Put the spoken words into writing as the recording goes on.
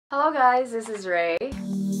Hello guys, this is Ray.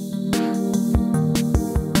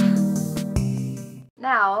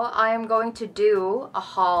 Now I am going to do a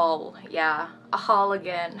haul. Yeah, a haul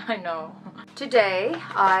again, I know. Today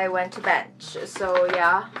I went to bench, so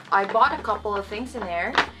yeah, I bought a couple of things in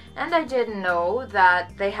there and I didn't know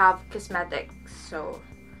that they have cosmetics, so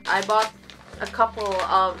I bought a couple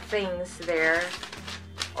of things there,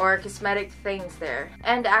 or cosmetic things there.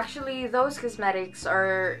 And actually those cosmetics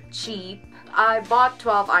are cheap. I bought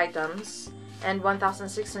 12 items and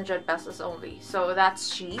 1,600 pesos only, so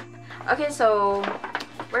that's cheap. Okay, so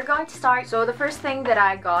we're going to start. So the first thing that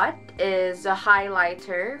I got is a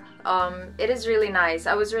highlighter. It is really nice.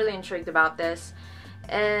 I was really intrigued about this,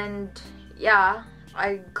 and yeah,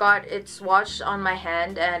 I got it swatched on my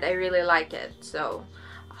hand and I really like it, so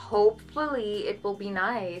hopefully it will be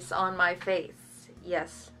nice on my face.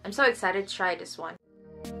 Yes, I'm so excited to try this one.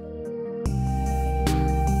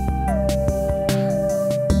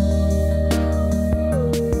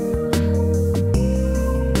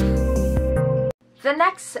 The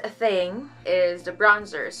next thing is the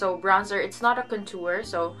bronzer. So bronzer, it's not a contour,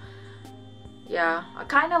 so yeah, I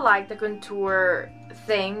kind of like the contour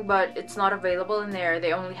thing, but it's not available in there.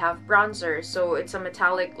 They only have bronzer, so it's a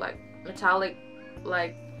metallic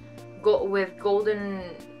with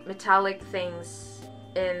golden metallic things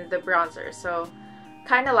in the bronzer, so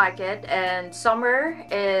kind of like it. And summer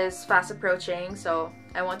is fast approaching, so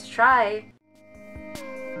I want to try.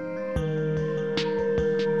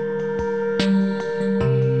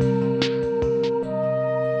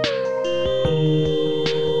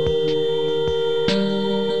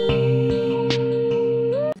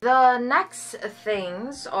 The next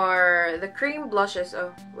things are the cream blushes.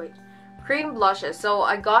 Oh wait, cream blushes. So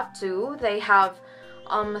I got two. They have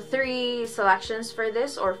 3 selections for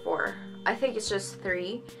this, or 4. I think it's just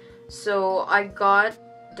 3. So I got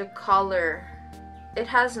the color. It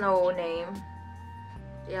has no name.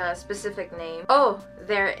 Yeah, specific name. Oh,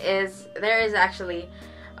 there is actually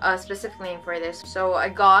a specific name for this. So I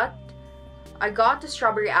got the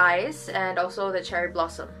strawberry eyes and also the cherry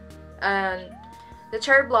blossom. And the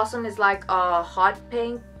cherry blossom is like a hot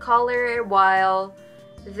pink color, while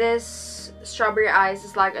this strawberry eyes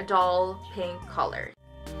is like a dull pink color.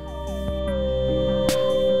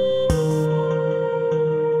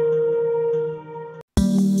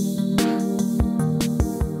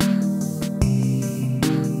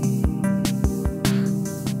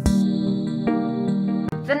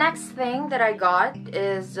 The next thing that I got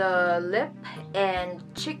is lip and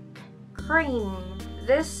cheek cream.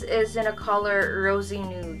 This is in a color Rosy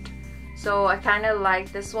Nude, so I kind of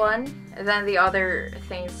like this one than the other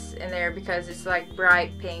things in there because it's like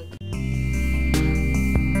bright pink.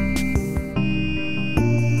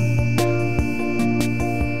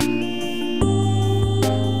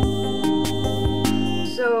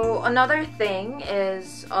 So another thing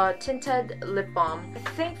is a tinted lip balm. I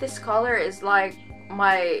think this color is like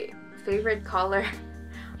my favorite color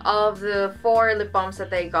of the 4 lip balms that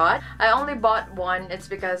they got. I only bought one. It's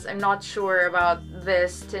because I'm not sure about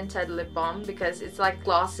this tinted lip balm because it's like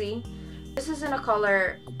glossy. This is in a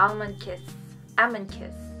color Almond Kiss. Almond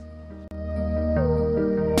Kiss.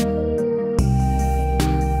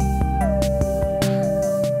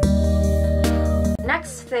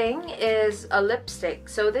 Next thing is a lipstick.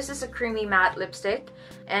 So this is a creamy matte lipstick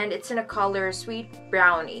and it's in a color Sweet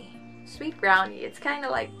Brownie. Sweet Brownie. It's kind of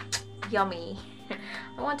like yummy.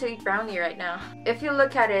 I want to eat brownie right now. If you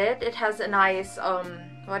look at it, it has a nice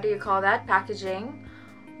what do you call that, packaging,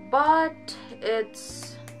 but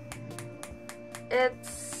it's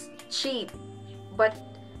cheap. But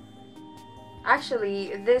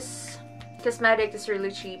actually this cosmetic is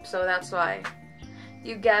really cheap, so that's why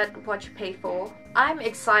you get what you pay for. I'm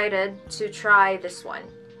excited to try this one.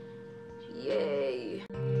 Yay.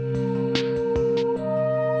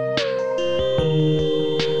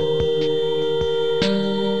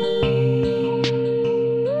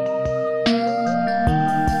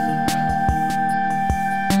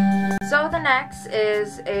 So the next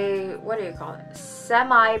is a, what do you call it?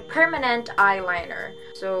 Semi-permanent eyeliner.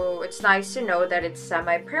 So it's nice to know that it's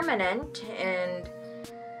semi-permanent, and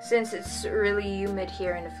since it's really humid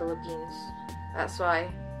here in the Philippines, that's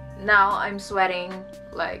why now I'm sweating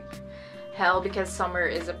like hell because summer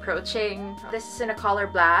is approaching. This is in a color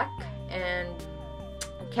black and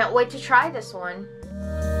can't wait to try this one.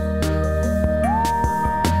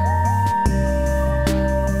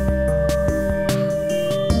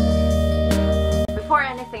 Before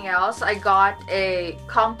anything else, I got a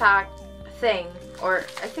compact thing, or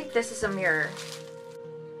I think this is a mirror.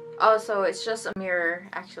 Oh, so it's just a mirror,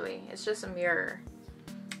 actually. It's just a mirror.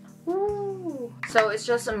 Ooh. So it's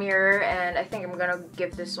just a mirror, and I think I'm gonna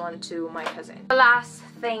give this one to my cousin. The last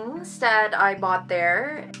things that I bought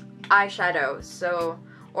there, eyeshadows,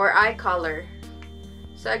 or eye color.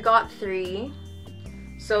 So I got 3.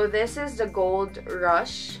 So this is the Gold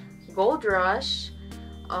Rush.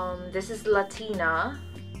 This is Latina,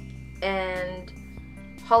 and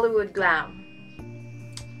Hollywood Glam.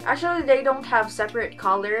 Actually, they don't have separate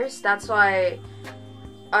colors. That's why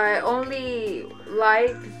I only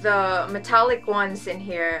like the metallic ones in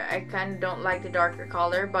here. I kind of don't like the darker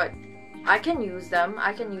color, but I can use them.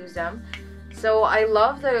 So I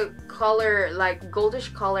love the color, like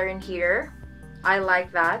goldish color in here. I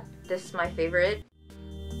like that. This is my favorite.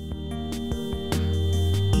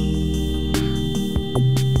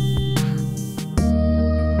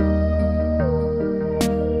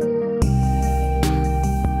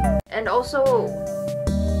 And also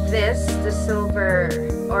the silver,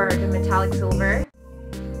 or the metallic silver.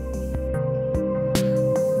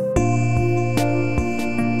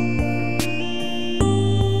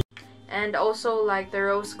 And also like the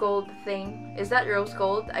rose gold thing. Is that rose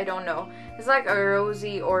gold? I don't know. It's like a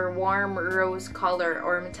rosy or warm rose color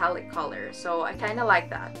or metallic color. So I kind of like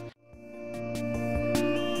that.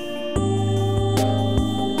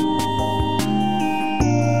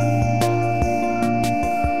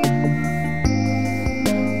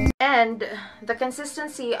 And the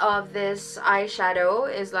consistency of this eyeshadow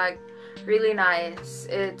is like really nice.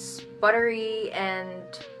 It's buttery and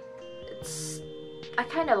I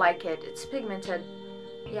kind of like it. It's pigmented.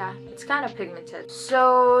 Yeah, it's kind of pigmented.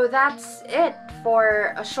 So that's it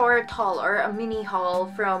for a short haul or a mini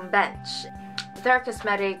haul from Bench. Their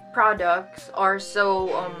cosmetic products are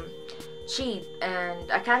so cheap,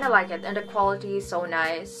 and I kind of like it, and the quality is so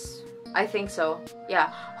nice. I think so. Yeah,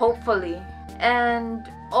 hopefully. And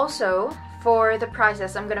also, for the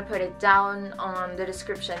prices, I'm gonna put it down on the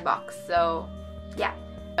description box. So, yeah.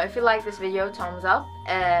 If you like this video, thumbs up,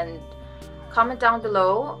 and comment down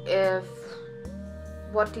below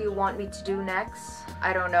what do you want me to do next.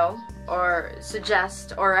 I don't know. Or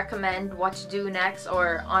suggest or recommend what to do next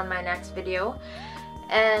or on my next video.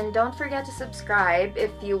 And don't forget to subscribe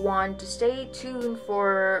if you want to stay tuned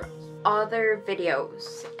for other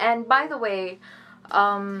videos. And by the way,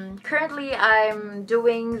 currently I'm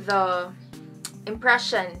doing the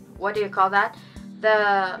impression, what do you call that?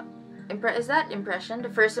 Is that impression? The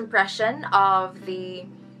first impression of the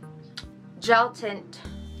gel tint,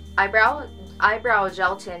 eyebrow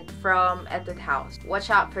gel tint from Etude House. Watch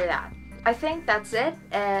out for that. I think that's it,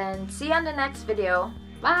 and see you on the next video.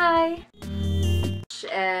 Bye!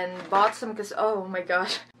 And bought some, oh my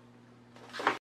gosh.